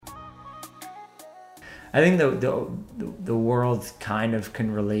I think the world kind of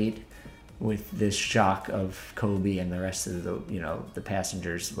can relate with this shock of Kobe and the rest of the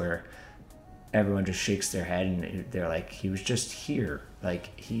passengers, where everyone just shakes their head and they're like, he was just here.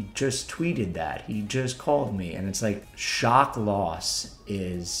 Like, he just tweeted that. He just called me. And it's like, shock loss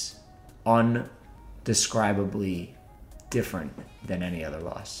is undescribably different than any other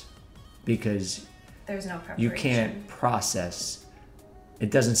loss, because there's no preparation. You can't process.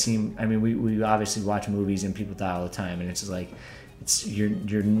 It doesn't seem, I mean, we obviously watch movies and people die all the time, and it's just like,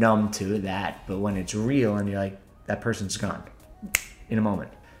 you're numb to that, but when it's real and you're like, that person's gone in a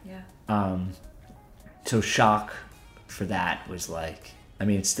moment. Yeah. So shock for that was like, I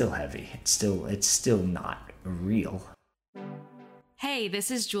mean, it's still heavy. It's still not real. Hey, this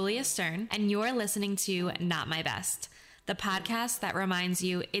is Julia Stern, and you're listening to Not My Best, the podcast that reminds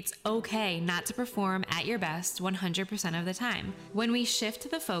you it's okay not to perform at your best 100% of the time. When we shift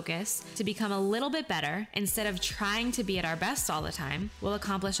the focus to become a little bit better, instead of trying to be at our best all the time, we'll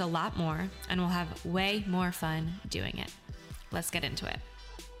accomplish a lot more and we'll have way more fun doing it. Let's get into it.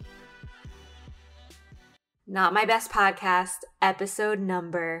 Not My Best Podcast, episode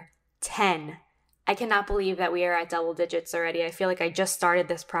number 10. I cannot believe that we are at double digits already. I feel like I just started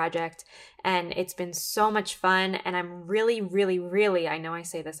this project and it's been so much fun, and I'm really, really, really, I know I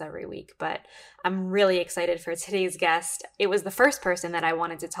say this every week, but I'm really excited for today's guest. It was the first person that I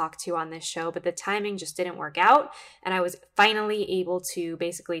wanted to talk to on this show, but the timing just didn't work out, and I was finally able to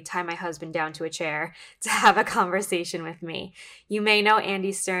basically tie my husband down to a chair to have a conversation with me. You may know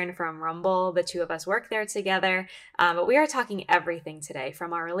Andy Stern from Rumble. The two of us work there together, but we are talking everything today,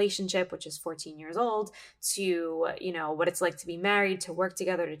 from our relationship, which is 14 years old, to, what it's like to be married, to work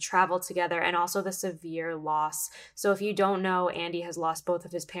together, to travel together, and also the severe loss. So if you don't know, Andy has lost both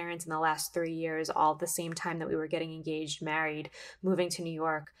of his parents in the last 3 years, all at the same time that we were getting engaged, married, moving to New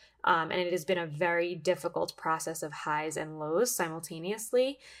York. And it has been a very difficult process of highs and lows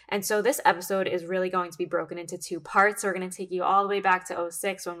simultaneously. And so this episode is really going to be broken into 2 parts. We're going to take you all the way back to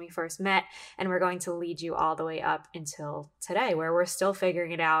 2006 when we first met, and we're going to lead you all the way up until today, where we're still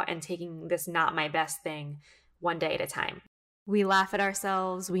figuring it out and taking this not my best thing one day at a time. We laugh at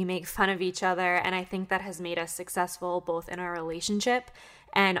ourselves, we make fun of each other, and I think that has made us successful both in our relationship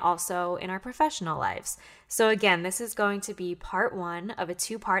and also in our professional lives. So again, this is going to be part 1 of a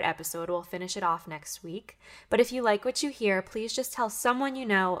 2-part episode. We'll finish it off next week. But if you like what you hear, please just tell someone you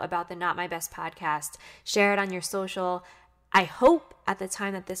know about the Not My Best podcast. Share it on your social. I hope at the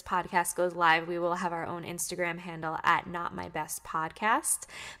time that this podcast goes live, we will have our own Instagram handle at Not My Best Podcast.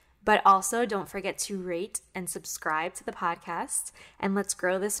 But also don't forget to rate and subscribe to the podcast, and let's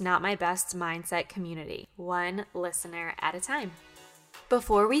grow this Not My Best mindset community, one listener at a time.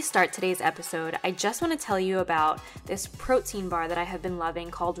 Before we start today's episode, I just want to tell you about this protein bar that I have been loving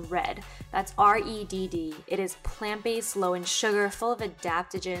called REDD. That's REDD. It is plant-based, low in sugar, full of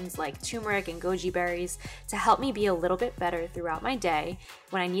adaptogens like turmeric and goji berries to help me be a little bit better throughout my day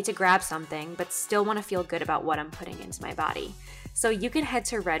when I need to grab something but still want to feel good about what I'm putting into my body. So you can head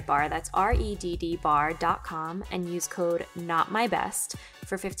to REDD Bar, that's REDDbar.com, and use code NOTMYBEST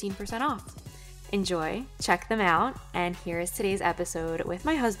for 15% off. Enjoy, check them out, and here is today's episode with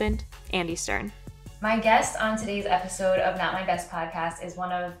my husband, Andy Stern. My guest on today's episode of Not My Best Podcast is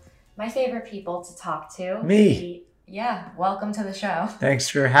one of my favorite people to talk to. Me? Yeah, welcome to the show. Thanks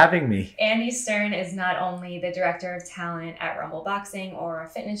for having me. Andy Stern is not only the director of talent at Rumble Boxing or a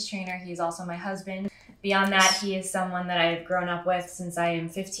fitness trainer, he's also my husband. Beyond that, he is someone that I've grown up with since I am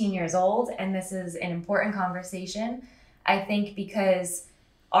 15 years old, and this is an important conversation, I think, because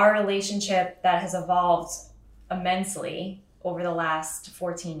our relationship that has evolved immensely over the last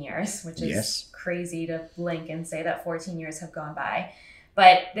 14 years, which is crazy to blink and say that 14 years have gone by.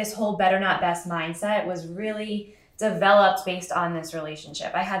 But this whole better not best mindset was really developed based on this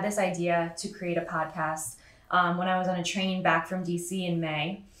relationship. I had this idea to create a podcast when I was on a train back from DC in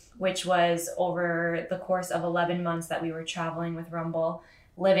May, which was over the course of 11 months that we were traveling with Rumble,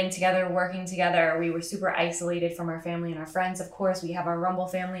 living together, working together. We were super isolated from our family and our friends. Of course, we have our Rumble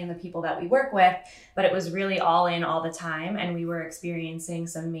family and the people that we work with, but it was really all in all the time. And we were experiencing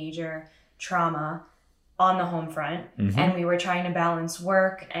some major trauma on the home front. Mm-hmm. And we were trying to balance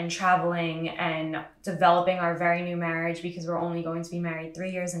work and traveling and developing our very new marriage, because we're only going to be married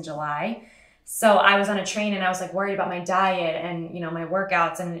 3 years in July. So I was on a train and I was like worried about my diet and, my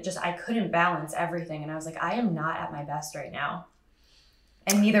workouts, and I couldn't balance everything. And I was like, I am not at my best right now.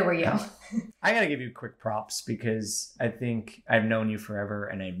 And neither were you. I got to give you quick props, because I think I've known you forever,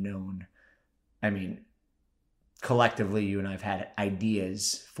 and collectively you and I've had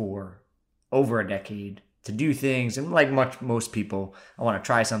ideas for over a decade to do things. And like most people, I want to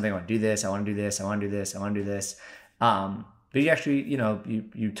try something. I want to do this. I want to do this. I want to do this. I want to do this. But you actually,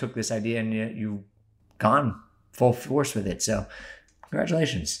 you took this idea and you've gone full force with it. So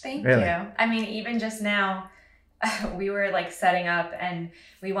congratulations. Thank you. I mean, even just now, we were like setting up and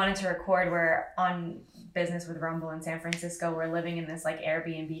we wanted to record. We're on business with Rumble in San Francisco. We're living in this like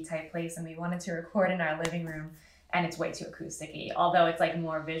Airbnb type place and we wanted to record in our living room, and it's way too acousticy, although it's like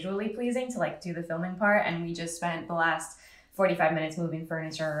more visually pleasing to like do the filming part. And we just spent the last 45 minutes moving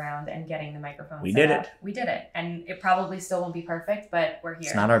furniture around and getting the microphone We set did up. it. We did it. And it probably still won't be perfect, but we're here.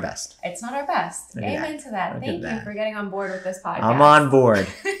 It's not our best. It's not our best. Look at Amen that. to that. Look at Thank you that. for getting on board with this podcast. I'm on board.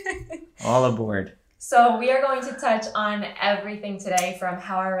 All aboard. So we are going to touch on everything today, from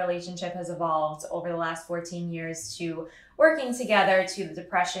how our relationship has evolved over the last 14 years to working together, to the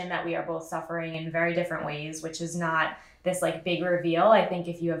depression that we are both suffering in very different ways, which is not this like big reveal. I think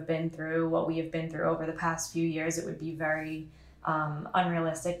if you have been through what we have been through over the past few years, it would be very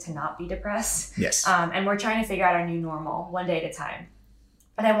unrealistic to not be depressed. Yes. And we're trying to figure out our new normal one day at a time.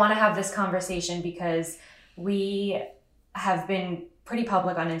 And I want to have this conversation because we have been pretty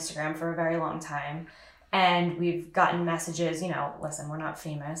public on Instagram for a very long time. And we've gotten messages, listen, we're not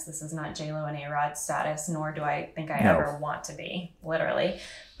famous. This is not J-Lo and A-Rod status, nor do I think I ever want to be, literally.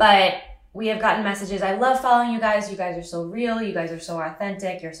 But we have gotten messages. I love following you guys. You guys are so real. You guys are so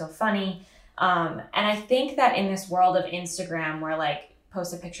authentic. You're so funny. And I think that in this world of Instagram, where like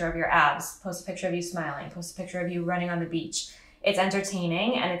post a picture of your abs, post a picture of you smiling, post a picture of you running on the beach, it's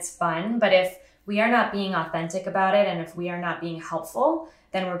entertaining and it's fun. But if we are not being authentic about it, and if we are not being helpful,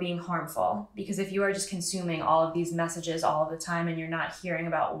 then we're being harmful. Because if you are just consuming all of these messages all of the time and you're not hearing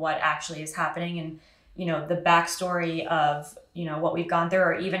about what actually is happening and, the backstory of, what we've gone through,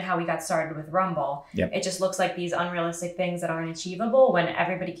 or even how we got started with Rumble, It just looks like these unrealistic things that aren't achievable when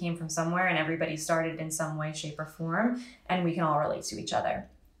everybody came from somewhere and everybody started in some way, shape, or form, and we can all relate to each other.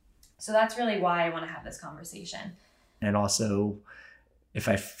 So that's really why I want to have this conversation. And also, if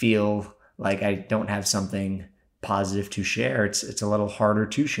I feel like I don't have something positive to share, it's a little harder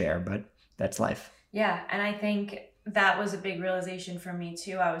to share, but that's life. Yeah. And I think that was a big realization for me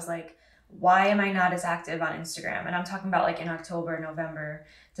too. I was like, why am I not as active on Instagram? And I'm talking about like in October, November,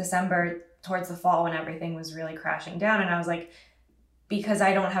 December, towards the fall when everything was really crashing down. And I was like, because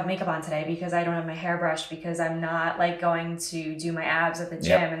I don't have makeup on today, because I don't have my hair brushed, because I'm not like going to do my abs at the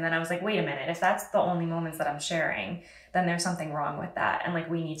gym. Yep. And then I was like, wait a minute, if that's the only moments that I'm sharing, then there's something wrong with that. And like,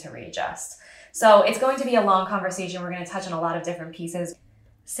 we need to readjust. So it's going to be a long conversation. We're going to touch on a lot of different pieces.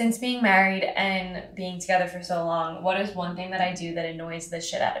 Since being married and being together for so long, what is one thing that I do that annoys the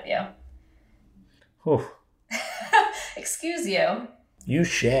shit out of you? Oh. Excuse you. You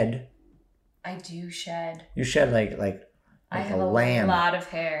shed. I do shed. You shed like I have a lamb. A lot of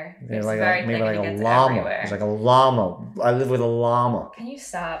hair. It's like very maybe thick like and a it gets llama. everywhere. It's like a llama. I live with a llama. Can you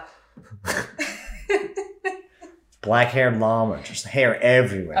stop? Black-haired llama, just hair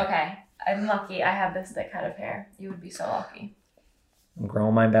everywhere. Okay, I'm lucky. I have this thick head of hair. You would be so lucky. I'm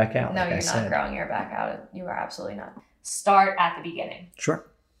growing mine back out. No, like you're I not said. growing your back out. You are absolutely not. Start at the beginning. Sure.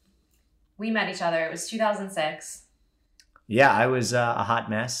 We met each other. It was 2006. Yeah, I was a hot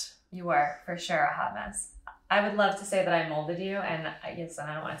mess. You were, for sure, a hot mess. I would love to say that I molded you, and I guess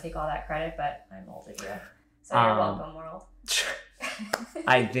I don't want to take all that credit, but I molded you. So you're welcome, world.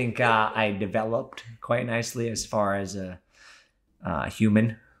 I think I developed quite nicely as far as a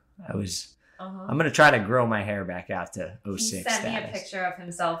human. I'm going to try to grow my hair back out to 06 He sent me a status. picture of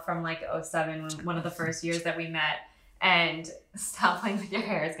himself from like 07, one of the first years that we met. And stop playing with your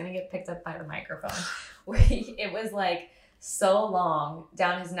hair. It's going to get picked up by the microphone. It was like so long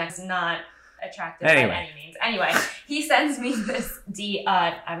down his neck. Not attractive by any means. Anyway, he sends me this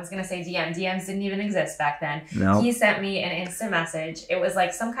I was going to say DM. DMs didn't even exist back then. No. He sent me an instant message. It was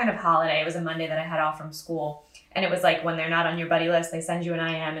like some kind of holiday. It was a Monday that I had off from school. And it was like when they're not on your buddy list, they send you an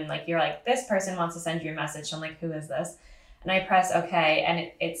IM and like you're like, this person wants to send you a message. So I'm like, who is this? And I press okay.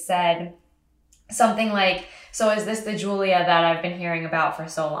 And it said something like, so is this the Julia that I've been hearing about for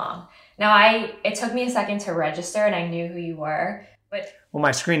so long? Now it took me a second to register and I knew who you were, but Well,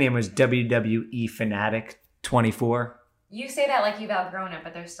 my screen name was WWE Fanatic 24. you say that like you've outgrown it,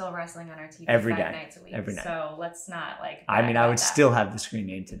 but they're still wrestling on our TV Every 5 day. nights a week. Every night. So let's not like. I mean, brag I would about that. still have the screen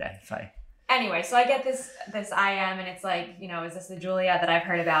name today if I. Anyway, so I get this IM and it's like, is this the Julia that I've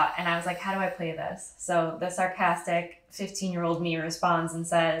heard about? And I was like, how do I play this? So the sarcastic 15-year-old me responds and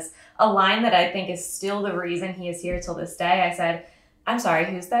says a line that I think is still the reason he is here till this day. I said, I'm sorry,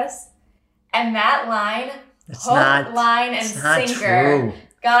 who's this? And that line, line, and sinker,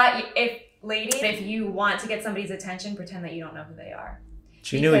 got if ladies, if you want to get somebody's attention, pretend that you don't know who they are.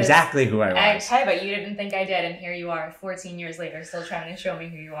 She knew exactly who I was. Okay, but you didn't think I did, and here you are 14 years later still trying to show me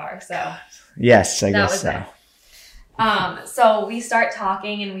who you are. So yes, I guess so. So we start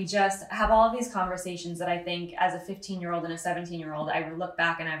talking and we just have all of these conversations that I think as a 15-year-old and a 17-year-old, I look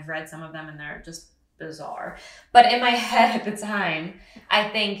back and I've read some of them and they're just bizarre. But in my head at the time, I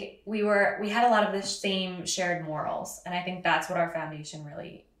think we had a lot of the same shared morals. And I think that's what our foundation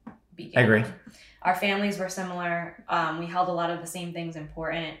really began. I agree. Our families were similar. We held a lot of the same things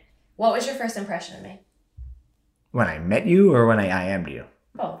important. What was your first impression of me? When I met you or when I IM'd you?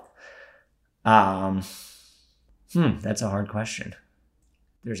 Both. That's a hard question.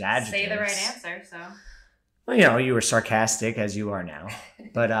 There's adjectives. Say the right answer, so. Well, you were sarcastic as you are now,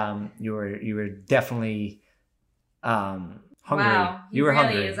 but you were definitely hungry. Wow, you were really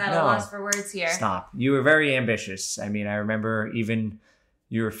hungry. Is that a loss for words here? Stop. You were very ambitious. I mean, I remember even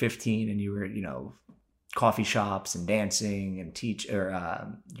you were 15 and you were, coffee shops and dancing and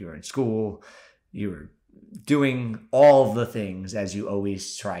you were in school. You were doing all the things as you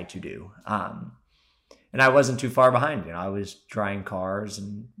always try to do. And I wasn't too far behind. I was drying cars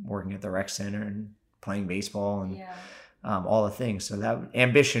and working at the rec center and playing baseball and all the things. So that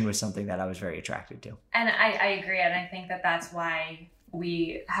ambition was something that I was very attracted to. And I agree. And I think that that's why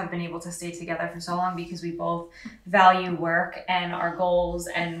we have been able to stay together for so long, because we both value work and our goals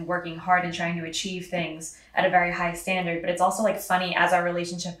and working hard and trying to achieve things at a very high standard. But it's also funny as our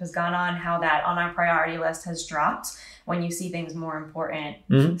relationship has gone on, how that on our priority list has dropped when you see things more important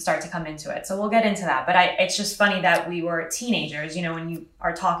start to come into it. So we'll get into that. But it's just funny that we were teenagers. When you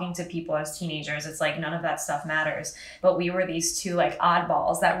are talking to people as teenagers, it's none of that stuff matters. But we were these two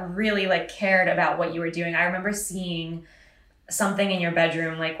oddballs that really cared about what you were doing. I remember seeing something in your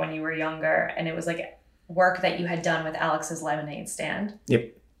bedroom when you were younger, and it was work that you had done with Alex's lemonade stand.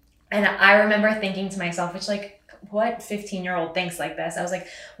 Yep. And I remember thinking to myself, which what 15-year-old thinks like this? I was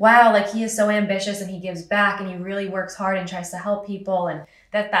wow, he is so ambitious and he gives back and he really works hard and tries to help people. And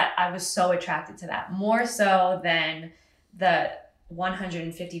that I was so attracted to that, more so than the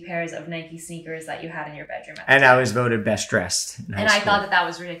 150 pairs of Nike sneakers that you had in your bedroom. And I was voted best dressed in high school. I thought that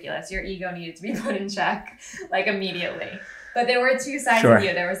was ridiculous. Your ego needed to be put in check immediately. But there were two sides of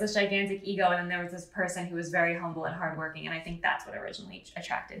you. There was this gigantic ego, and then there was this person who was very humble and hardworking. And I think that's what originally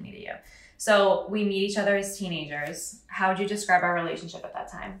attracted me to you. So we meet each other as teenagers. How would you describe our relationship at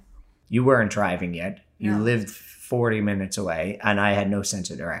that time? You weren't driving yet. You No. lived 40 minutes away, and I had no sense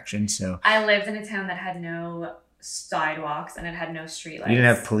of direction. So I lived in a town that had no sidewalks and it had no streetlights. You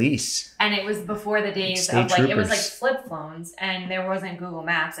didn't have police. And it was before the days State of it was troopers. flip phones, and there wasn't Google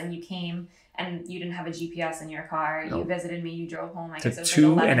Maps, and you came and you didn't have a GPS in your car. Nope. You visited me, you drove home. It took It was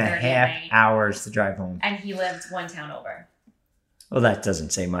 2.5 11:30 at night. hours to drive home. And he lived one town over. Well, that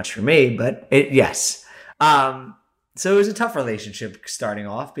doesn't say much for me, but yes. So it was a tough relationship starting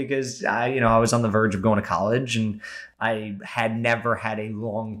off because I was on the verge of going to college, and I had never had a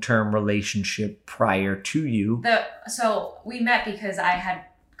long-term relationship prior to you. So we met because I had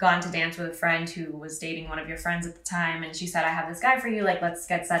gone to dance with a friend who was dating one of your friends at the time, and she said, I have this guy for you, let's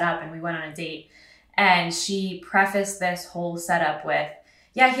get set up. And we went on a date, and she prefaced this whole setup with,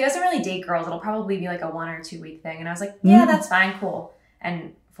 yeah, he doesn't really date girls, it'll probably be a 1 or 2 week thing. And I was yeah, that's fine, cool.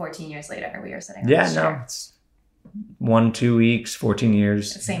 And 14 years later we were sitting on this chair. It's 1, 2 weeks, 14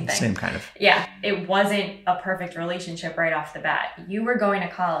 years, same thing, same kind of. Yeah, it wasn't a perfect relationship right off the bat. You were going to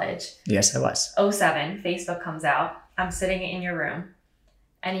college. Yes, I was. 2007, Facebook comes out, I'm sitting in your room,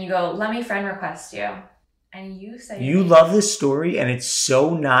 and you go, let me friend request you. And you say... You love this story, and it's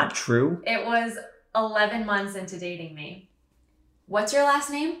so not true. It was 11 months into dating me. What's your last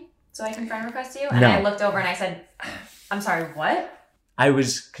name? So I can friend request you? And No. I looked over and I said, I'm sorry, what? I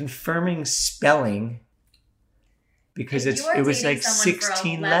was confirming spelling because If you are it was dating someone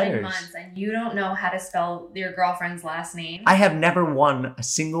 16 for 11 letters. months and you don't know how to spell your girlfriend's last name, I have never won a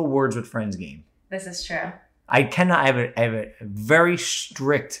single Words with Friends game. this is true. I cannot. I have a very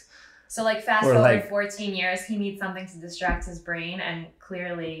strict. So fast Or, forward 14 years, he needs something to distract his brain, and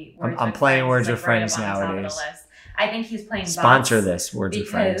clearly I'm playing Words with Friends right up on top of the nowadays. list. I think he's playing Sponsor bots this Words with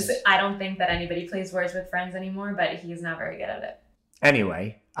Friends. because I don't think that anybody plays Words with Friends anymore, but he's not very good at it.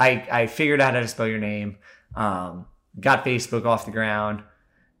 Anyway, I figured out how to spell your name. Got Facebook off the ground.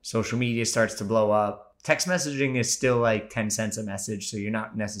 Social media starts to blow up. Text messaging is still 10 cents a message, so you're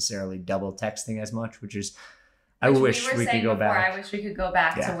not necessarily double texting as much, which is. I wish we could go back. I wish we could go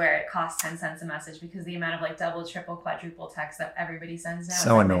back Yeah. to where it costs 10 cents a message, because the amount of double, triple, quadruple text that everybody sends now,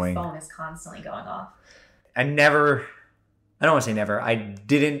 So it's annoying. My phone is constantly going off. I don't want to say never. I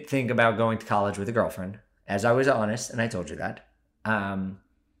didn't think about going to college with a girlfriend, as I was honest, and I told you that.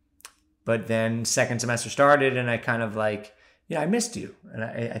 But then second semester started, and I kind of I missed you. And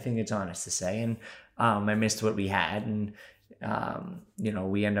I think it's honest to say. And I missed what we had. And,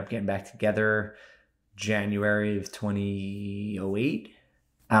 we ended up getting back together January of 2008.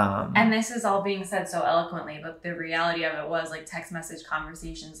 And this is all being said so eloquently, but the reality of it was like text message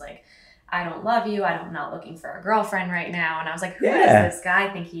conversations like, I don't love you. I'm not looking for a girlfriend right now. And I was like, who does this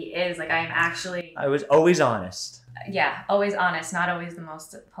guy think he is? Like, I was always honest. Yeah, always honest, not always the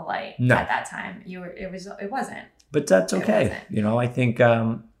most polite at that time. It wasn't. But that's okay. I think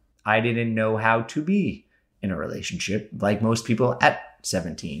I didn't know how to be in a relationship like most people at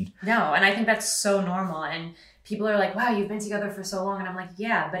 17. No, and I think that's so normal. And people are like, wow, you've been together for so long. And I'm like,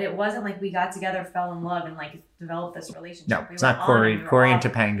 yeah, but it wasn't like we got together, fell in love, and like developed this relationship. No, it's not Corey and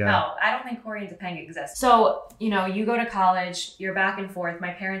Topanga. No, I don't think Corey and Topanga exist. So, you go to college, you're back and forth.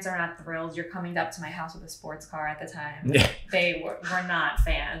 My parents are not thrilled. You're coming up to my house with a sports car at the time. They were not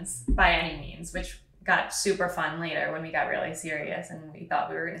fans by any means, which got super fun later when we got really serious and we thought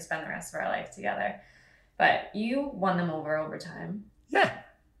we were going to spend the rest of our life together. But you won them over time. Yeah.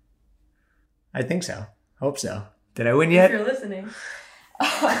 I think so. Hope so. Did I win yet? If you're listening.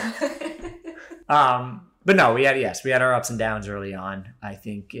 But no, we had our ups and downs early on. I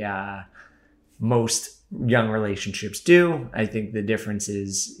think most young relationships do. I think the difference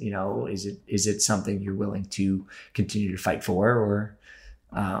is, is it something you're willing to continue to fight for or,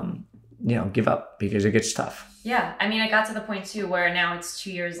 give up because it gets tough. Yeah. I mean, I got to the point too where now it's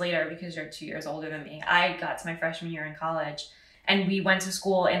 2 years later because you're 2 years older than me. I got to my freshman year in college and we went to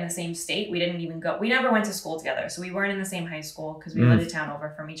school in the same state. We never went to school together. So we weren't in the same high school because we lived a town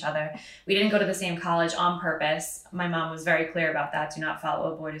over from each other. We didn't go to the same college on purpose. My mom was very clear about that. Do not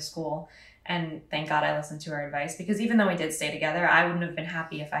follow a boy to school. And thank God I listened to her advice because even though we did stay together, I wouldn't have been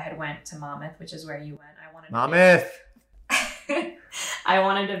happy if I had went to Monmouth, which is where you went. I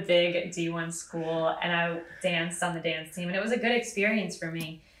wanted a big D1 school and I danced on the dance team and it was a good experience for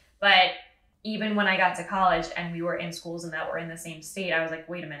me. But even when I got to college and we were in schools and that were in the same state, I was like,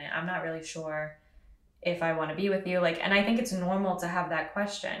 wait a minute, I'm not really sure if I want to be with you. And I think it's normal to have that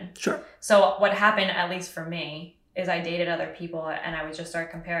question. Sure. So what happened, at least for me, is I dated other people and I would just start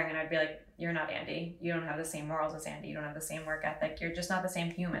comparing and I'd be like, you're not Andy. You don't have the same morals as Andy. You don't have the same work ethic. You're just not the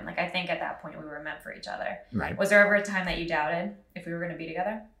same human. I think at that point we were meant for each other. Right. Was there ever a time that you doubted if we were going to be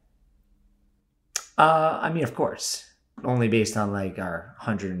together? Of course. Only based on our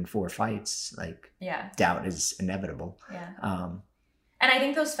 104 fights, doubt is inevitable. Yeah. And I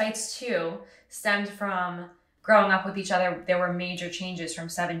think those fights too stemmed from growing up with each other. There were major changes from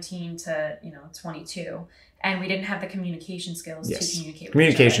 17 to 22, and we didn't have the communication skills to communicate.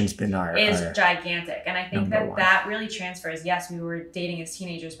 Communication's been our gigantic, and I think that really transfers. Yes, we were dating as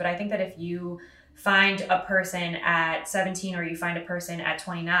teenagers, but I think that if you find a person at 17 or you find a person at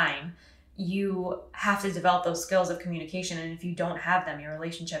 29, you have to develop those skills of communication, and if you don't have them, your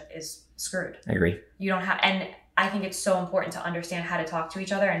relationship is screwed. I agree. You don't have, and I think it's so important to understand how to talk to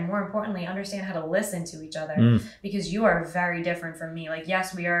each other, and more importantly, understand how to listen to each other, because you are very different from me.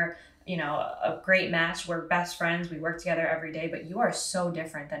 Yes, we are, a great match. We're best friends. We work together every day, but you are so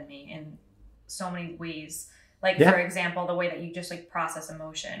different than me in so many ways. For example, the way that you just process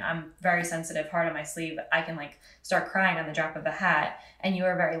emotion. I'm very sensitive, heart on my sleeve. I can start crying on the drop of a hat, and you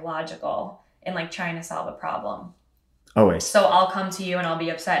are very logical in trying to solve a problem. Always. So I'll come to you and I'll be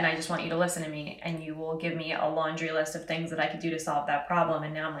upset and I just want you to listen to me, and you will give me a laundry list of things that I could do to solve that problem,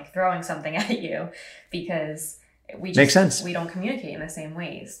 and now I'm throwing something at you because makes sense. We don't communicate in the same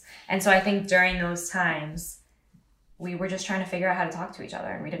ways. And so I think during those times we were just trying to figure out how to talk to each other,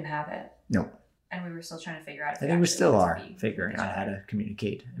 and we didn't have it. No. And we were still trying to figure out. I think we still are figuring out how to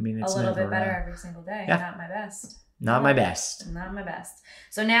communicate. It's a little bit better every single day. Yeah. Not my best. Not my best. Not my best.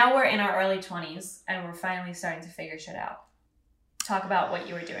 So now we're in our early 20s and we're finally starting to figure shit out. Talk about what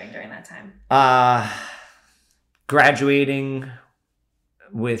you were doing during that time. Graduating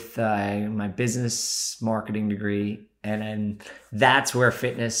with my business marketing degree, and then that's where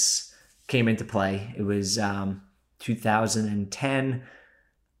fitness came into play. It was 2010.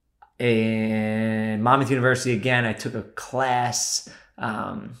 In Monmouth University again, I took a class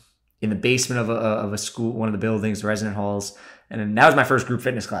in the basement of a school, one of the buildings, the resident halls, and then that was my first group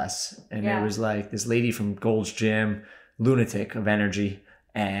fitness class. And it was this lady from Gold's Gym, lunatic of energy,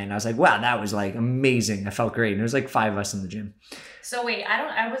 and I was like, wow, that was amazing. I felt great, and there was 5 of us in the gym. So wait,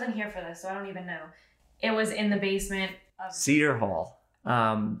 I wasn't here for this, so I don't even know. It was in the basement of Cedar Hall.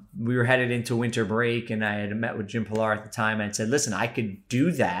 We were headed into winter break, and I had met with Jim Pilar at the time. And said, listen, I could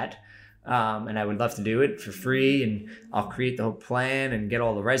do that. And I would love to do it for free, and I'll create the whole plan and get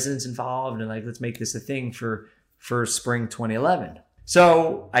all the residents involved, and let's make this a thing for spring 2011.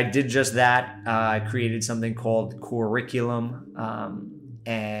 So I did just that. I created something called Curriculum.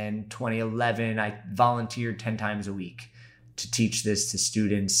 And 2011, I volunteered 10 times a week to teach this to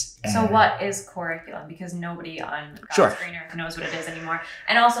students. So what is Curriculum? Because nobody on Sure. God's Green Earth knows what it is anymore.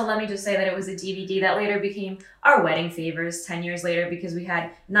 And also, let me just say that it was a DVD that later became our wedding favors 10 years later, because we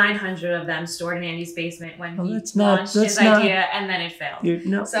had 900 of them stored in Andy's basement when he launched his idea, and then it failed.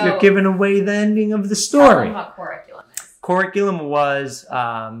 You're giving away the ending of the Tell story. them what Curriculum is. Curriculum was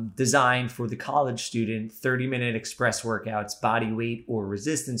designed for the college student, 30-minute express workouts, body weight or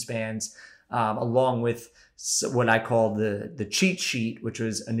resistance bands, along with what I call the cheat sheet, which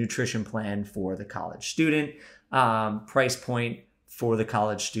was a nutrition plan for the college student, price point for the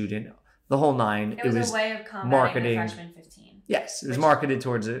college student, the whole nine. It was a way of combating marketing. the freshman 15. Yes, it was marketed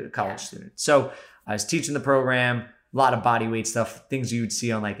towards a college student. So I was teaching the program, a lot of body weight stuff, things you would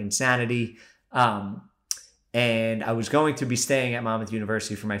see on like Insanity. And I was going to be staying at Monmouth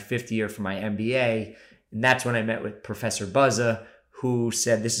University for my 5th year for my MBA. And that's when I met with Professor Buzza, who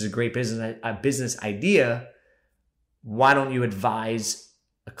said, this is a great business idea. Why don't you advise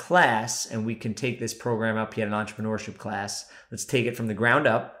a class and we can take this program up? He had an entrepreneurship class. Let's take it from the ground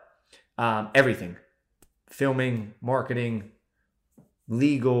up. Everything, filming, marketing,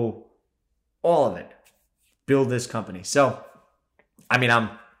 legal, all of it. Build this company. So, I mean,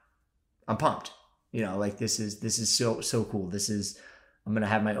 I'm pumped. You know, like this is so cool. I'm going to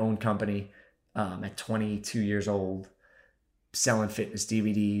have my own company at 22 years old, selling fitness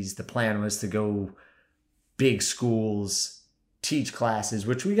DVDs. The plan was to go big schools, teach classes,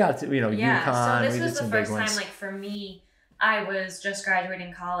 which we got to, Yeah, UConn. so this was the first time, ones. like for me, I was just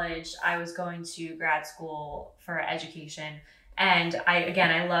graduating college. I was going to grad school for education. And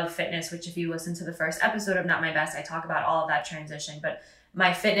I love fitness, which if you listen to the first episode of Not My Best, I talk about all of that transition. But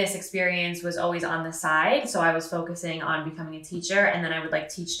my fitness experience was always on the side. So I was focusing on becoming a teacher, and then I would like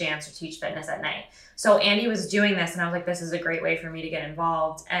teach dance or teach fitness at night. So Andy was doing this, and I was like, this is a great way for me to get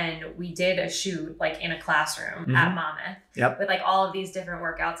involved. And we did a shoot like in a classroom at Monmouth with like all of these different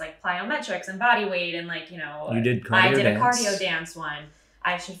workouts, like plyometrics and body weight. And like, you did cardio I did dance. a cardio dance one.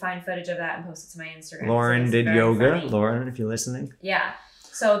 I should find footage of that and post it to my Instagram. Lauren did yoga. Funny. Lauren, if you're listening. Yeah.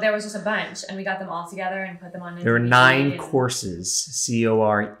 So there was just a bunch, and we got them all together and put them on. There were 9 courses,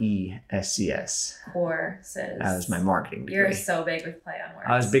 CORESCS. Courses. That was my marketing degree. You're so big with play on words.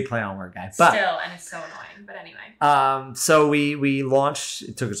 I was a big play on word guy. But, still, and it's so annoying. But anyway. So we launched.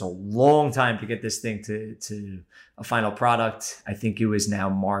 It took us a long time to get this thing to a final product. I think it was now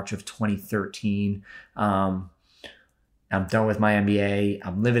March of 2013. I'm done with my MBA.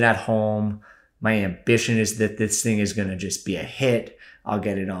 I'm living at home. My ambition is that this thing is going to just be a hit. I'll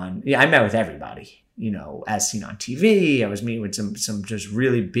get it on. Yeah, I met with everybody, as seen on TV. I was meeting with some just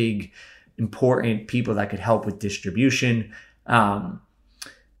really big, important people that could help with distribution. But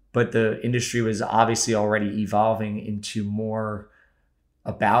the industry was obviously already evolving into more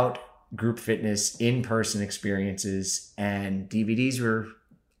about group fitness, in-person experiences, and DVDs were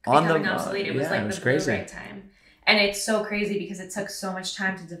on becoming obsolete. It was like the crazy. Blu-ray time. And it's so crazy because it took so much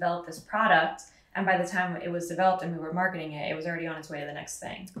time to develop this product. And by the time it was developed and we were marketing it, it was already on its way to the next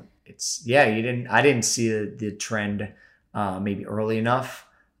thing. I didn't see the trend maybe early enough.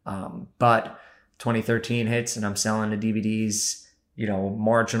 But 2013 hits and I'm selling the DVDs,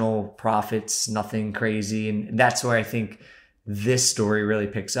 marginal profits, nothing crazy. And that's where I think this story really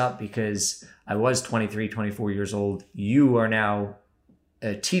picks up, because I was 23, 24 years old. You are now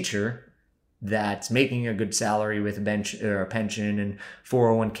a teacher that's making a good salary with a pension and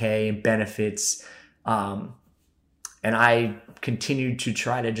 401k and benefits. And I continued to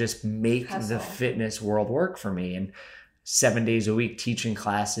try to just make the fitness world work for me. And 7 days a week teaching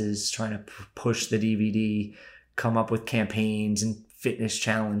classes, trying to push the DVD, come up with campaigns and fitness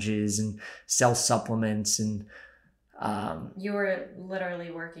challenges and sell supplements. And you were literally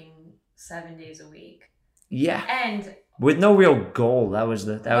working 7 days a week. Yeah. And with no real goal. That was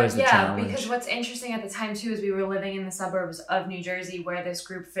the challenge. Yeah, because what's interesting at the time too is we were living in the suburbs of New Jersey, where this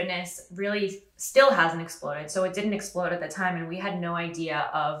group fitness really still hasn't exploded. So it didn't explode at the time, and we had no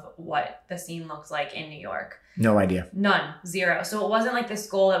idea of what the scene looks like in New York. No idea. None. Zero. So it wasn't like this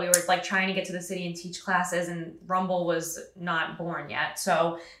goal that we were like trying to get to the city and teach classes, and Rumble was not born yet.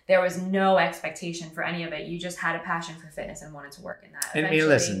 So there was no expectation for any of it. You just had a passion for fitness and wanted to work in that. And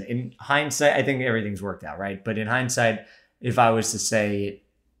listen, in hindsight, I think everything's worked out, right? But in hindsight, if I was to say,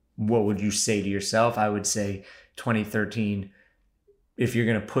 what would you say to yourself? I would say 2013, if you're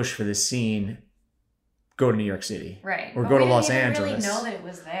going to push for this scene, go to New York City. Right. Or go to Los Angeles. Angeles. We didn't really know that it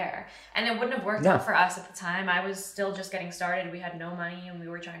was there. And it wouldn't have worked out for us at the time. I was still just getting started. We had no money and we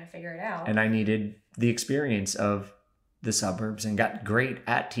were trying to figure it out. And I needed the experience of the suburbs and got great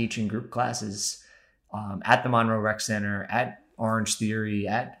at teaching group classes at the Monroe Rec Center, at Orange Theory,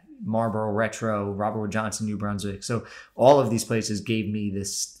 at Marlboro Retro, Robert Wood Johnson, New Brunswick. So all of these places gave me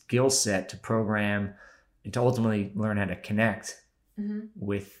this skill set to program and to ultimately learn how to connect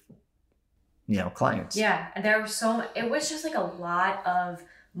with, clients. Yeah. It was just like a lot of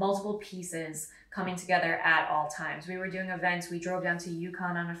multiple pieces coming together at all times. We were doing events. We drove down to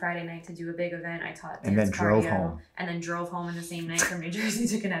Yukon on a Friday night to do a big event. I taught dance, and then drove cardio, home. And then drove home in the same night from New Jersey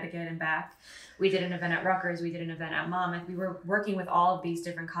to Connecticut and back. We did an event at Rutgers. We did an event at Monmouth. We were working with all of these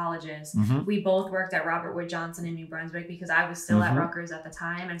different colleges. We both worked at Robert Wood Johnson in New Brunswick because I was still at Rutgers at the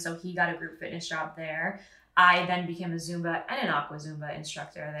time. And so he got a group fitness job there. I then became a Zumba and an Aqua Zumba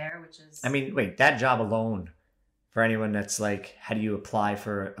instructor there, which is... I mean, wait, that job alone, for anyone that's like, how do you apply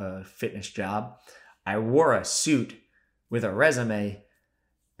for a fitness job? I wore a suit with a resume,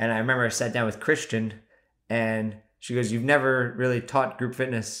 and I remember I sat down with Christian, and she goes, "You've never really taught group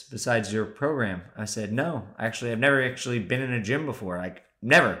fitness besides your program?" I said, "No, actually, I've never actually been in a gym before. Like,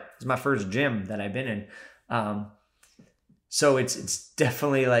 never. It's my first gym that I've been in." So it's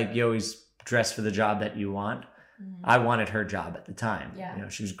definitely like you always dress for the job that you want. I wanted her job at the time. Yeah.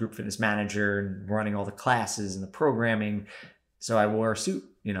 She was group fitness manager and running all the classes and the programming. So I wore a suit.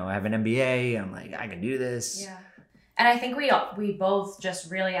 I have an MBA. I'm like, I can do this. Yeah. And I think we both just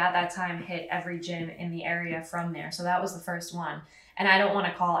really at that time hit every gym in the area from there. So that was the first one. And I don't want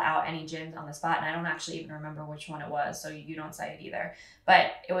to call out any gyms on the spot. And I don't actually even remember which one it was. So you don't say it either.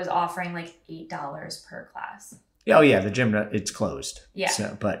 But it was offering like $8 per class. Oh yeah, the gym, it's closed. Yeah.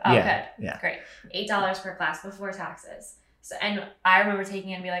 So, but yeah. Good. Yeah. Great. $8 per class before taxes. So, and I remember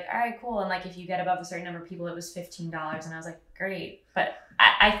taking it and be like, all right, cool. And like, if you get above a certain number of people, it was $15. And I was like, great. But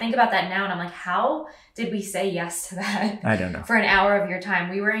I think about that now and I'm like, how did we say yes to that? I don't know. For an hour of your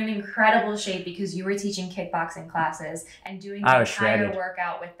time. We were in incredible shape because you were teaching kickboxing classes and doing the entire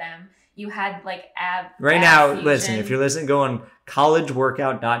workout with them. You had like Right now, listen, if you're listening, go on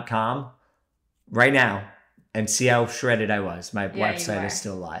collegeworkout.com right now and see how shredded I was. My website is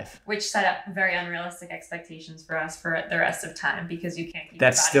still live. Which set up very unrealistic expectations for us for the rest of time because you can't keep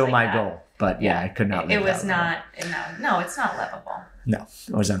That's still my goal. But yeah, I could not live it was not, no, it's not livable. No,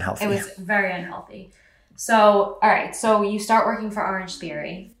 it was unhealthy. It was very unhealthy. So, all right. So you start working for Orange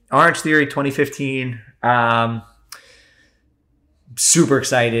Theory. Orange Theory 2015. Super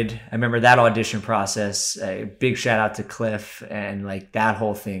excited. I remember that audition process. A big shout out to Cliff. And like that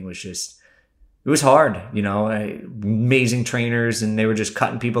whole thing was just... It was hard, amazing trainers, and they were just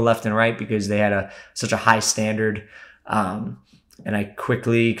cutting people left and right because they had such a high standard. And I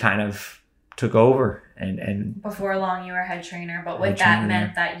quickly kind of took over. And before long, you were head trainer, but with that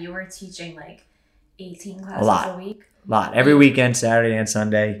meant that you were teaching like 18 classes a week. A lot. Every weekend, Saturday and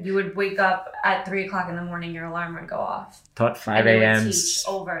Sunday. You would wake up at 3 o'clock in the morning, your alarm would go off. Taught 5 a.m. teach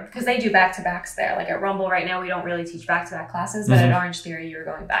over, because they do back-to-backs there. Like at Rumble right now, we don't really teach back-to-back classes, but at Orange Theory, you were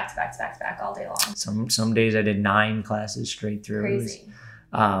going back-to-back all day long. Some days I did 9 classes straight through. Crazy.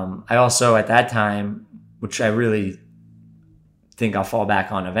 I also, at that time, which I really think I'll fall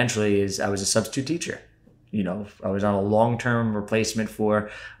back on eventually, is I was a substitute teacher. I was on a long-term replacement for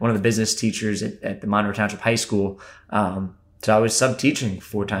one of the business teachers at the Monroe Township High School. So I was sub-teaching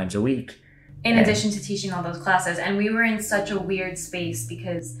 4 times a week. In addition to teaching all those classes. And we were in such a weird space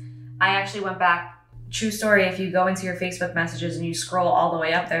because I actually went back. True story, if you go into your Facebook messages and you scroll all the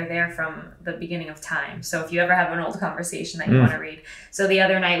way up, they're there from the beginning of time. So if you ever have an old conversation that you want to read. So the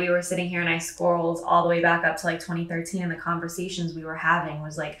other night we were sitting here and I scrolled all the way back up to like 2013 and the conversations we were having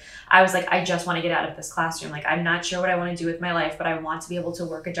was like, I was like, I just want to get out of this classroom. Like, I'm not sure what I want to do with my life, but I want to be able to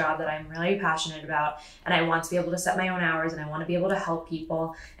work a job that I'm really passionate about. And I want to be able to set my own hours and I want to be able to help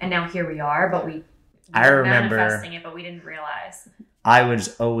people. And now here we are, but we were manifesting it, but we didn't realize. I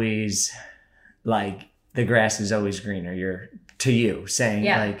was always... like the grass is always greener. To you saying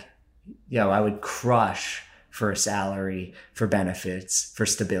like, I would crush for a salary, for benefits, for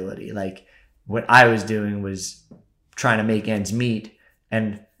stability. Like what I was doing was trying to make ends meet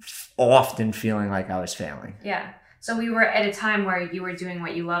and often feeling like I was failing. Yeah. So we were at a time where you were doing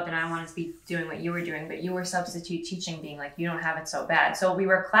what you loved and I wanted to be doing what you were doing, but you were substitute teaching being like, you don't have it so bad. So we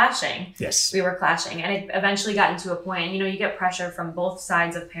were clashing. Yes. We were clashing. And it eventually got into a point, and you get pressure from both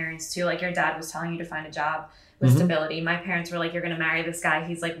sides of parents too. Like your dad was telling you to find a job with stability. My parents were like, you're going to marry this guy.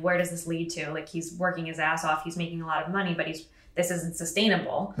 He's like, where does this lead to? Like he's working his ass off. He's making a lot of money, but this isn't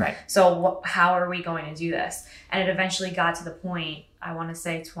sustainable. Right. So how are we going to do this? And it eventually got to the point, I want to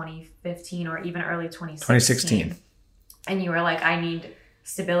say 2015 or even early 2016. And you were like, I need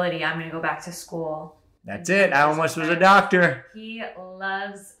stability. I'm going to go back to school. That's it. I almost was a doctor. He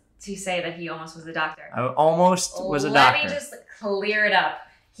loves to say that he almost was a doctor. I almost was a doctor. Let me just clear it up.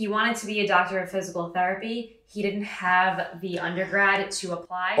 He wanted to be a doctor of physical therapy. He didn't have the undergrad to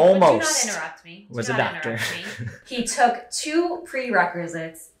apply. Almost. But do not interrupt me. Was a doctor. He took 2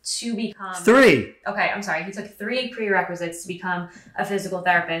 prerequisites to become... 3. Okay, I'm sorry. He took 3 prerequisites to become a physical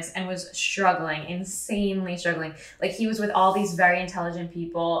therapist and was struggling, insanely struggling. Like, he was with all these very intelligent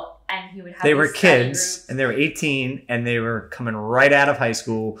people, and he would have They these were study kids, groups. and they were 18, and they were coming right out of high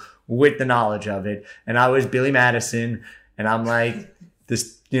school with the knowledge of it. And I was Billy Madison, and I'm like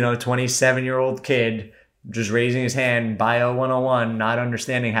this, 27-year-old kid just raising his hand, Bio 101, not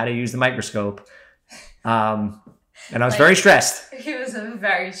understanding how to use the microscope. And I was very stressed. He was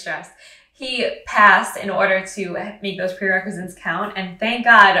very stressed. He passed in order to make those prerequisites count, and thank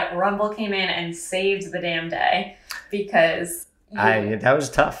God Rumble came in and saved the damn day, because that was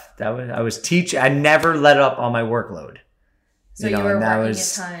tough. I was teaching. I never let up on my workload. So you were and working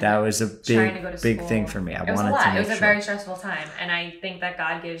a ton. that was a trying to go to big school. thing for me. It was a lot. It was a very stressful time, and I think that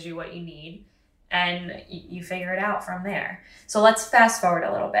God gives you what you need, and you figure it out from there. So let's fast forward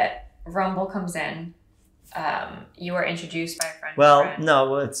a little bit. Rumble comes in. You were introduced by a friend. Well,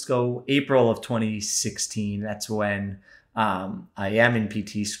 no, let's go April of 2016. That's when I am in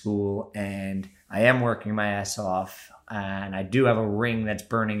PT school, and I am working my ass off, and I do have a ring that's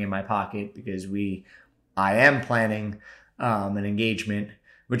burning in my pocket because I am planning an engagement,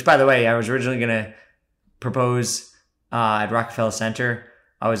 which, by the way, I was originally going to propose at Rockefeller Center.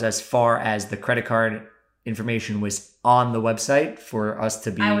 I was as far as the credit card information was on the website for us to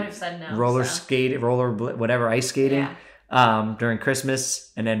be I would have said no, whatever, ice skating during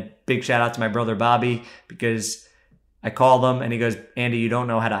Christmas. And then big shout out to my brother Bobby, because I called him and he goes, Andy, you don't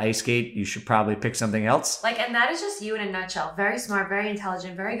know how to ice skate. You should probably pick something else. And that is just you in a nutshell. Very smart, very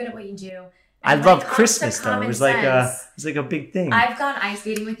intelligent, very good at what you do. I love Christmas though. It was like a big thing. I've gone ice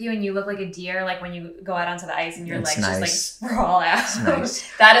skating with you, and you look like a deer. Like when you go out onto the ice and your legs nice. just sprawl out. Nice.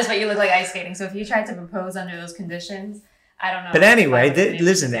 That is what you look like ice skating. So if you tried to propose under those conditions, I don't know. But anyway,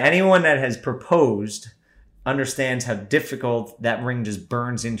 listen. Anyone that has proposed understands how difficult that ring just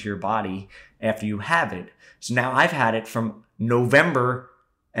burns into your body after you have it. So now I've had it from November,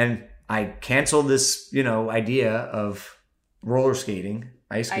 and I canceled this, idea of roller skating,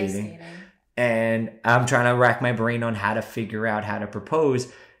 ice skating. And I'm trying to rack my brain on how to figure out how to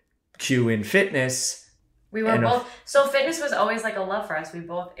propose. Cue in fitness. We were both. So fitness was always like a love for us.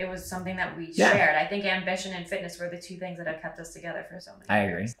 It was something that we shared. I think ambition and fitness were the 2 things that have kept us together for so many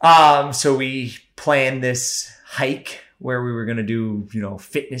years. I agree. So we planned this hike where we were going to do,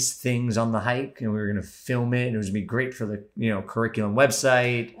 fitness things on the hike, and we were going to film it, and it was going to be great for the, curriculum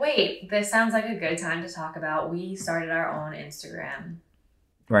website. Wait, this sounds like a good time to talk about. We started our own Instagram.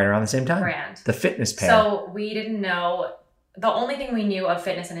 Right around the same time. Brand. The Fitness Pair. So we didn't know. The only thing we knew of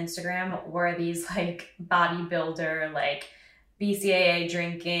fitness and Instagram were these bodybuilder, BCAA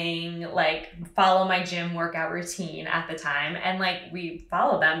drinking, follow my gym workout routine at the time. And we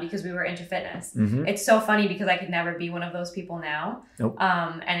followed them because we were into fitness. Mm-hmm. It's so funny because I could never be one of those people now. Nope.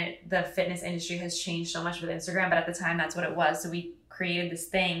 The fitness industry has changed so much with Instagram, but at the time that's what it was. So we created this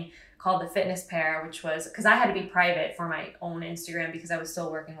thing called the Fitness Pair, which was because I had to be private for my own Instagram because I was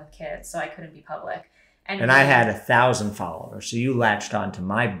still working with kids, so I couldn't be public. And I had 1,000 followers, so you latched on to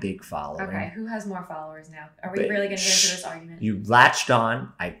my big following. Okay, who has more followers now? Are we really going to get into this argument? You latched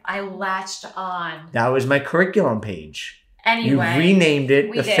on. I latched on. That was my curriculum page. Anyway, you renamed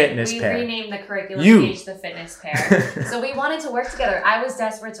it the Fitness Pair. We renamed the curriculum page the Fitness Pair. So we wanted to work together. I was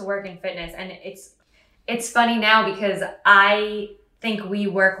desperate to work in fitness, and it's funny now because I think we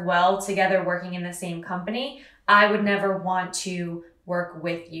work well together working in the same company. I would never want to work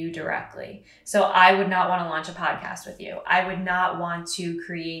with you directly. So I would not want to launch a podcast with you. I would not want to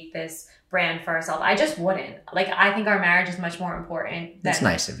create this brand for ourselves. I just wouldn't. I think our marriage is much more important. That's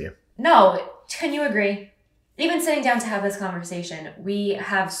nice of you. No, can you agree? Even sitting down to have this conversation, we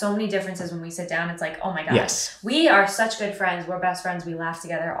have so many differences when we sit down. It's oh my God. Yes. We are such good friends. We're best friends. We laugh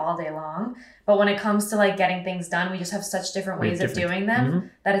together all day long. But when it comes to getting things done, we just have such different ways of doing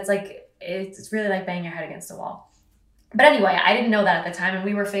them that it's really like banging your head against a wall. But anyway, I didn't know that at the time, and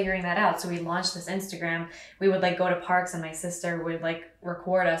we were figuring that out. So we launched this Instagram. We would go to parks, and my sister would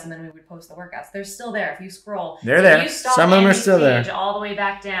record us, and then we would post the workouts. They're still there. If you scroll, they're there. Some of them are still there. All the way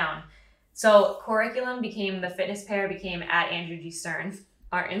back down. So curriculum became the Fitness Pair, became at Andrew G. Stern,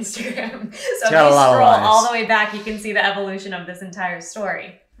 our Instagram. So if you scroll all the way back, you can see the evolution of this entire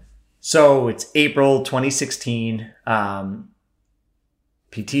story. So it's April 2016.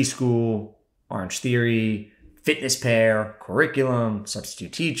 PT school, Orange Theory, Fitness Pair, curriculum,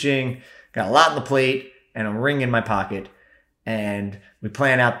 substitute teaching. Got a lot on the plate and a ring in my pocket. and we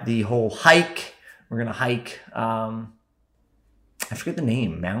plan out the whole hike. We're going to hike, I forget the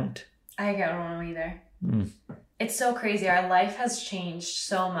name, Mount? I don't know either. Mm. It's so crazy. Our life has changed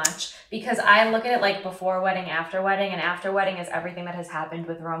so much because I look at it like before wedding, and after wedding is everything that has happened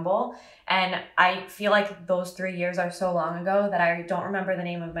with Rumble. And I feel like those 3 years are so long ago that I don't remember the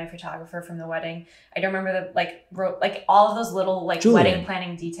name of my photographer from the wedding. I don't remember the all of those little Julian. wedding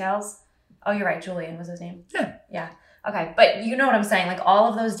planning details. Oh, you're right. Julian was his name. Yeah. Yeah. Okay. But you know what I'm saying? Like all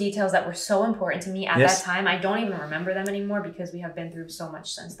of those details that were so important to me at Yes. that time, I don't even remember them anymore because we have been through so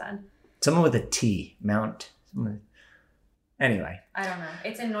much since then. Someone with a T, Mount. Anyway. I don't know.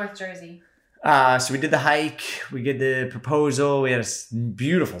 It's in North Jersey. So we did the hike. We did the proposal. We had a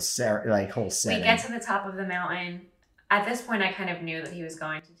beautiful whole setting. We get to the top of the mountain. At this point, I kind of knew that he was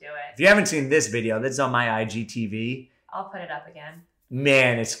going to do it. If you haven't seen this video, this is on my IGTV. I'll put it up again.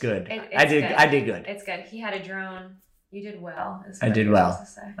 Man, it's good. It's I did. good. I did good. It's good. He had a drone. You did well. I did well.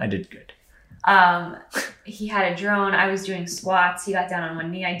 I did good. He had a drone. I was doing squats. He got down on one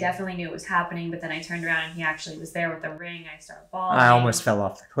knee. I definitely knew it was happening, but then I turned around and he actually was there with the ring. I started bawling. I almost fell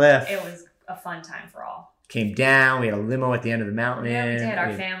off the cliff. It was a fun time for all. Came down. We had a limo at the end of the mountain. Yeah, we did.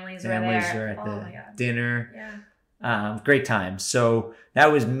 Our families were there. Families were at the dinner. Yeah. Great time. So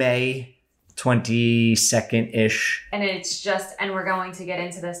that was May 22nd-ish. And and we're going to get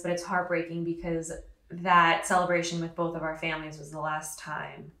into this, but it's heartbreaking because that celebration with both of our families was the last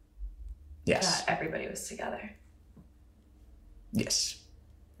time Yes. that everybody was together. Yes.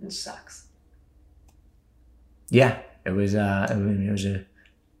 It sucks. Yeah. It was a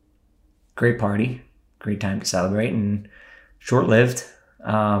great party, great time to celebrate, and short-lived.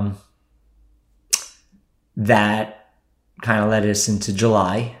 That kind of led us into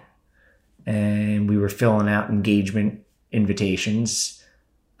July, and we were filling out engagement invitations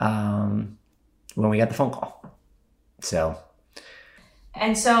when we got the phone call.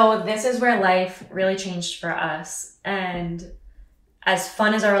 And so this is where life really changed for us. And as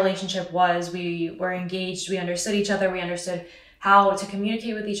fun as our relationship was, we were engaged, we understood each other, we understood how to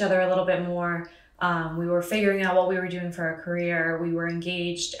communicate with each other a little bit more. We were figuring out what we were doing for our career. We were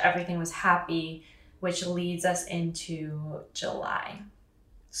engaged, everything was happy, which leads us into July.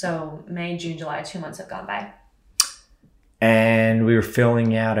 So May, June, July, 2 months have gone by. And we were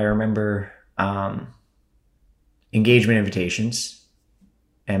filling out, I remember, engagement invitations.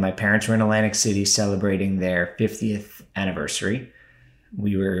 And my parents were in Atlantic City celebrating their 50th anniversary.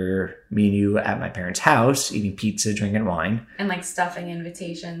 Me and you at my parents' house, eating pizza, drinking wine. And stuffing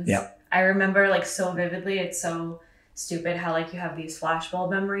invitations. Yep. I remember so vividly. It's so stupid how you have these flashbulb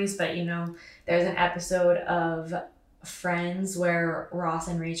memories, but there's an episode of Friends where Ross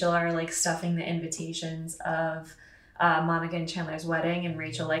and Rachel are stuffing the invitations of Monica and Chandler's wedding, and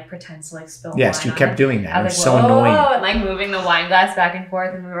Rachel pretends to spill wine. Yes, you kept doing that. I It was was so annoying. And moving the wine glass back and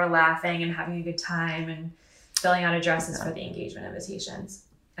forth, and we were laughing and having a good time and filling out addresses for the engagement invitations.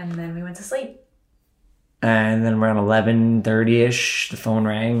 And then we went to sleep. And then around 11:30ish, the phone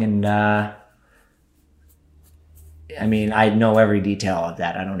rang, and I know every detail of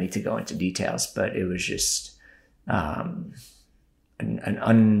that. I don't need to go into details, but it was just an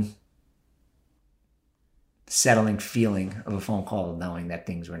unsettling feeling of a phone call, knowing that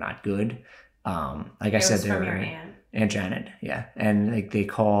things were not good. Like I said, was from your aunt. Aunt Janet, yeah, and they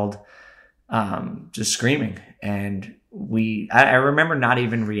called, just screaming, and I remember not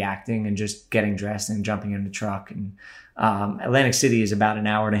even reacting and just getting dressed and jumping in the truck. And Atlantic City is about an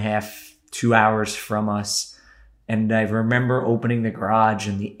hour and a half, 2 hours from us. And I remember opening the garage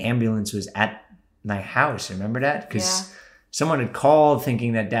and the ambulance was at my house. Remember that? Because someone had called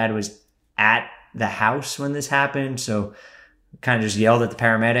thinking that Dad was at the house when this happened. So kind of just yelled at the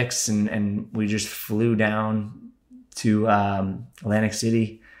paramedics, and we just flew down to Atlantic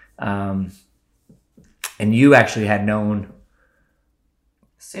City. And you actually had known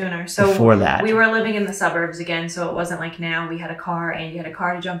sooner. So before that, we were living in the suburbs again, so it wasn't like now. We had a car, and he had a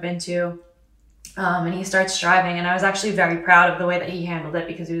car to jump into. And he starts driving, and I was actually very proud of the way that he handled it,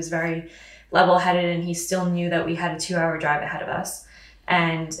 because he was very level-headed, and he still knew that we had a 2-hour drive ahead of us.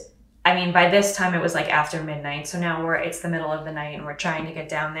 And by this time it was after midnight, so now it's the middle of the night, and we're trying to get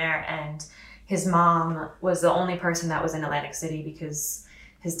down there. And his mom was the only person that was in Atlantic City because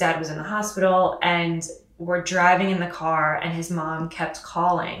his dad was in the hospital, and we're driving in the car, and his mom kept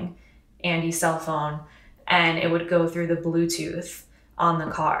calling Andy's cell phone, and it would go through the Bluetooth on the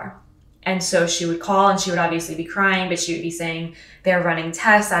car. And so she would call, and she would obviously be crying, but she would be saying, they're running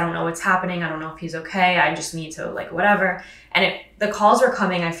tests. I don't know what's happening. I don't know if he's okay. I just need to whatever. And the calls were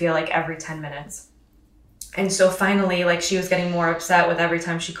coming, I feel every 10 minutes. And so finally, she was getting more upset with every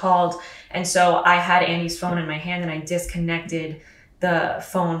time she called. And so I had Andy's phone in my hand and I disconnected the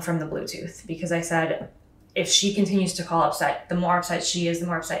phone from the Bluetooth because I said, if she continues to call upset, the more upset she is, the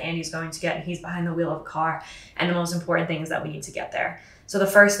more upset Andy's going to get, and he's behind the wheel of a car. And the most important thing is that we need to get there. So the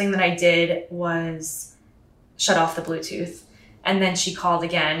first thing that I did was shut off the Bluetooth. And then she called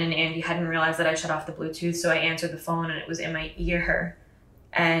again, and Andy hadn't realized that I shut off the Bluetooth. So I answered the phone and it was in my ear.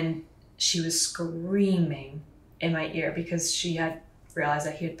 And she was screaming in my ear because she had realized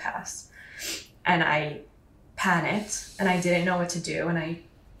that he had passed. And I panicked and I didn't know what to do. And I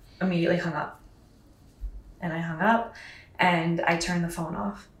immediately hung up. And I hung up and I turned the phone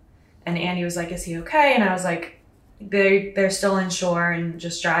off. And Andy was like, is he okay? And I was like, they're still inshore and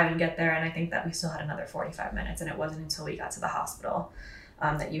just drive and get there. And I think that we still had another 45 minutes. And it wasn't until we got to the hospital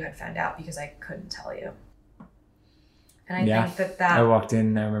that you had found out because I couldn't tell you. And I think that I walked in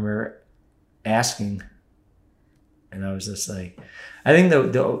and I remember asking, and I was just like, I think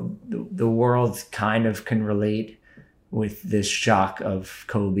the world kind of can relate with this shock of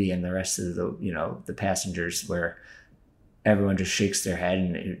Kobe and the rest of the passengers, where everyone just shakes their head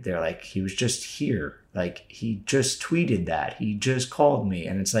and they're like, he was just here. Like, he just tweeted that. He just called me.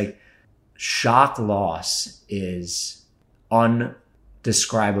 And it's like, shock loss is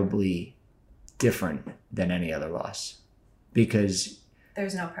undescribably different than any other loss because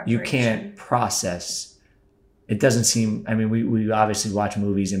there's no preparation. You can't process. It doesn't seem, I mean, we obviously watch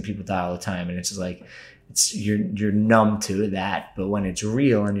movies and people die all the time, and it's just like, you're numb to that. But when it's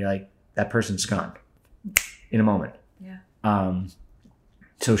real and you're like, that person's gone in a moment. Yeah.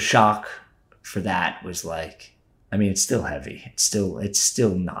 So shock for that was like, I mean, it's still heavy. It's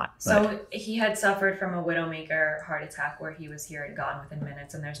still not. So he had suffered from a widowmaker heart attack where he was here and gone within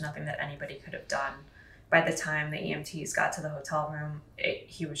minutes, and there's nothing that anybody could have done. By the time the EMTs got to the hotel room,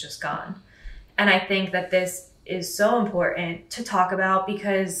 he was just gone. And I think that this is so important to talk about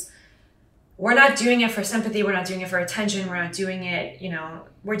because we're not doing it for sympathy. We're not doing it for attention. We're not doing it,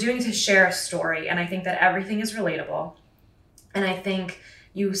 we're doing it to share a story. And I think that everything is relatable. And I think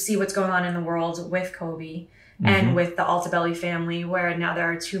you see what's going on in the world with Kobe and with the Altobelli family, where now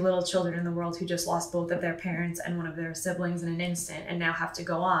there are 2 little children in the world who just lost both of their parents and one of their siblings in an instant and now have to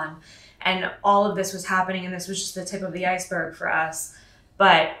go on. And all of this was happening, and this was just the tip of the iceberg for us.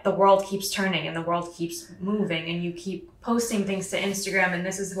 But the world keeps turning and the world keeps moving, and you keep posting things to Instagram, and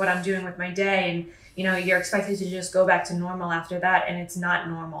this is what I'm doing with my day. And, you're expected to just go back to normal after that, and it's not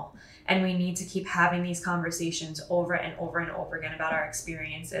normal. And we need to keep having these conversations over and over and over again about our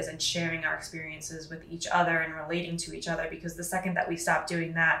experiences and sharing our experiences with each other and relating to each other, because the second that we stop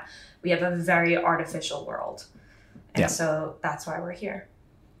doing that, we have a very artificial world. And so that's why we're here.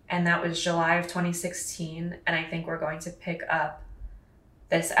 And that was July of 2016. And I think we're going to pick up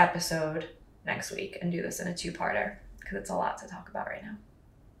this episode next week and do this in a 2-parter because it's a lot to talk about right now.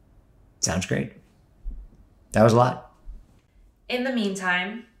 Sounds great. That was a lot. In the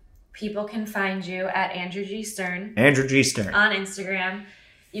meantime, people can find you at Andrew G. Stern. Andrew G. Stern. On Instagram.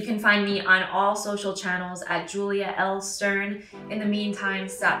 You can find me on all social channels at Julia L. Stern. In the meantime,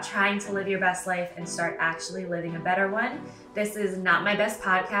 stop trying to live your best life and start actually living a better one. This is Not My Best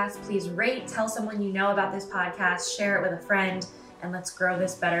Podcast. Please rate, tell someone you know about this podcast, share it with a friend, and let's grow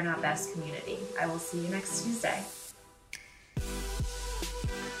this Better Not Best community. I will see you next Tuesday.